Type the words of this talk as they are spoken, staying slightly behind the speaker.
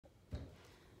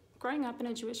Growing up in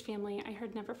a Jewish family, I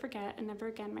heard never forget and never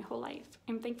again my whole life.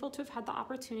 I'm thankful to have had the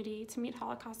opportunity to meet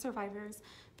Holocaust survivors,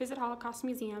 visit Holocaust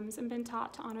museums, and been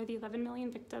taught to honor the 11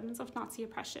 million victims of Nazi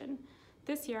oppression.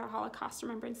 This year, Holocaust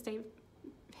Remembrance Day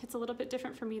hits a little bit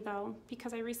different for me though,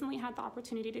 because I recently had the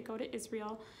opportunity to go to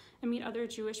Israel and meet other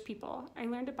Jewish people. I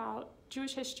learned about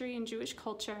Jewish history and Jewish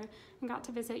culture and got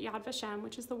to visit Yad Vashem,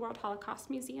 which is the World Holocaust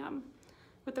Museum.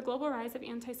 With the global rise of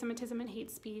anti-Semitism and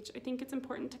hate speech, I think it's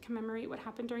important to commemorate what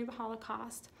happened during the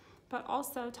Holocaust, but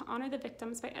also to honor the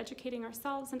victims by educating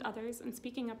ourselves and others and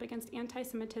speaking up against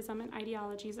anti-Semitism and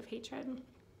ideologies of hatred.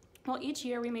 While each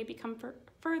year we may become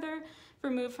further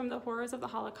removed from the horrors of the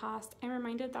Holocaust, I'm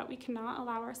reminded that we cannot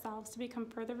allow ourselves to become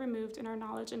further removed in our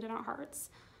knowledge and in our hearts.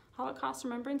 Holocaust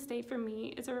Remembrance Day for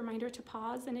me is a reminder to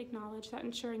pause and acknowledge that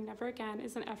ensuring never again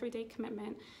is an everyday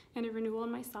commitment and a renewal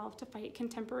in myself to fight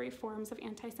contemporary forms of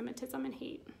anti-Semitism and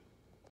hate.